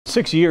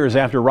6 years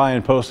after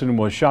Ryan Poston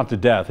was shot to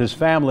death, his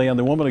family and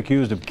the woman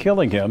accused of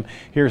killing him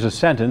hears a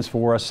sentence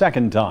for a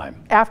second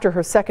time. After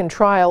her second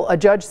trial, a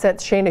judge sent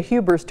Shayna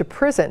Hubers to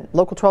prison.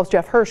 Local 12's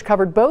Jeff Hirsch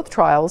covered both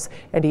trials,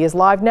 and he is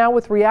live now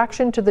with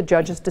reaction to the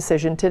judge's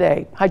decision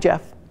today. Hi,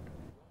 Jeff.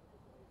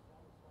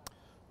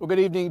 Well, good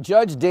evening.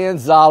 Judge Dan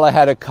Zala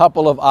had a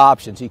couple of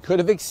options. He could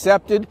have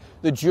accepted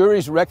the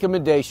jury's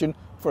recommendation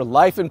for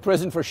life in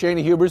prison for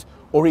Shayna Hubers,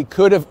 or he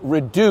could have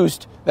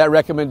reduced that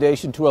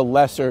recommendation to a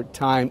lesser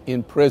time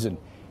in prison.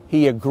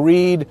 He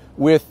agreed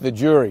with the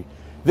jury.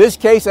 This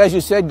case, as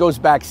you said, goes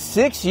back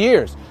 6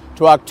 years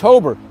to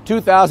October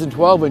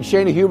 2012 when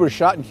Shayna Hubers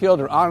shot and killed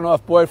her on and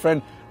off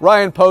boyfriend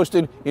Ryan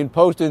Poston in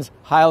Poston's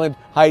Highland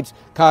Heights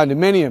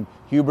condominium.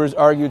 Hubers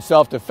argued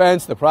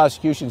self-defense. The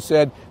prosecution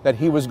said that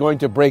he was going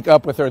to break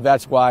up with her.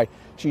 That's why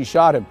she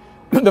shot him.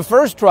 The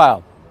first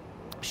trial,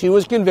 she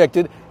was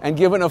convicted and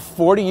given a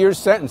 40-year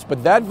sentence,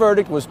 but that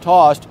verdict was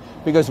tossed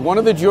because one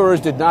of the jurors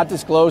did not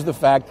disclose the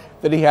fact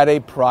that he had a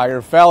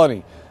prior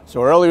felony.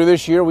 So earlier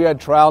this year, we had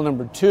trial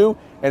number 2,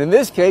 and in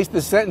this case,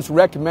 the sentence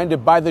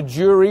recommended by the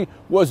jury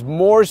was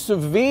more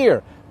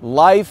severe,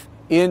 life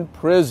in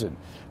prison.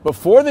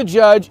 Before the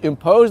judge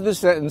imposed the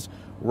sentence,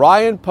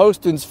 Ryan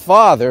Poston's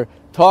father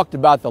talked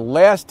about the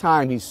last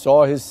time he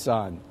saw his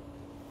son.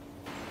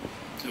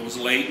 It was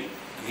late,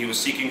 and he was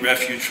seeking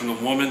refuge from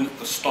the woman,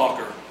 the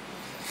stalker,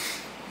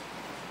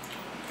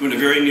 who in the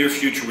very near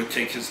future would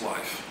take his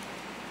life.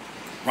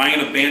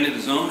 Ryan abandoned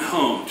his own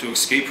home to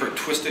escape her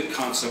twisted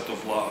concept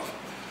of love.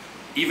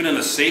 Even in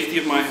the safety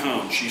of my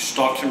home, she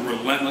stalked him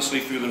relentlessly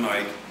through the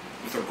night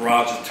with a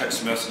barrage of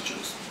text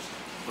messages.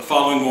 The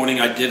following morning,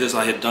 I did as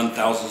I had done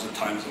thousands of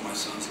times in my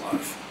son's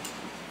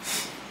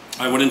life.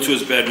 I went into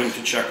his bedroom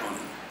to check on him.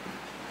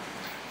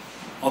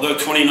 Although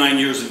 29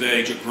 years of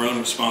age, a grown,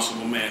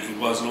 responsible man, he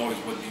was and always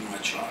would be my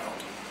child.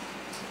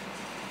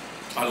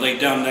 I laid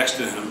down next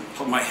to him,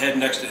 put my head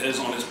next to his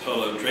on his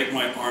pillow, draped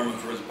my arm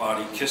over his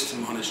body, kissed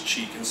him on his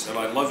cheek, and said,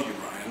 "I love you,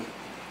 Ryan."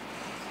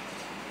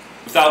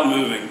 Without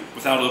moving,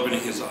 without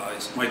opening his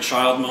eyes, my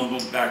child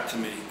mumbled back to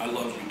me, "I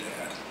love you,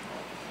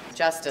 Dad."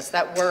 Justice,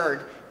 that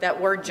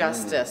word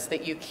justice,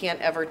 that you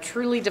can't ever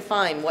truly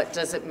define what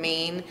does it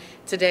mean.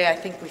 Today, I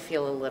think we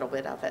feel a little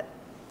bit of it.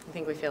 I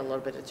think we feel a little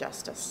bit of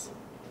justice.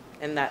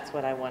 And that's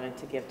what I wanted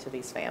to give to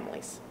these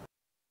families.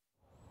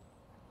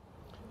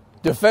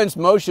 Defense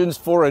motions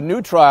for a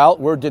new trial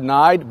were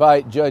denied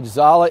by Judge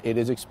Zala. It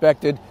is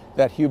expected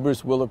that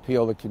Hubers will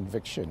appeal the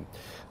conviction.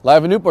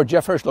 Live in Newport,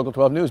 Jeff Hirsch, Local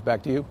 12 News.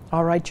 Back to you.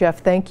 All right,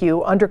 Jeff, thank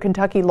you. Under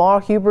Kentucky law,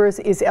 Hubers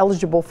is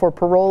eligible for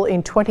parole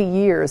in 20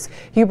 years.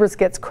 Hubers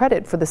gets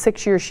credit for the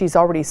 6 years she's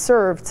already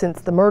served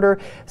since the murder,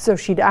 so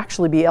she'd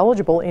actually be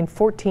eligible in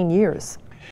 14 years.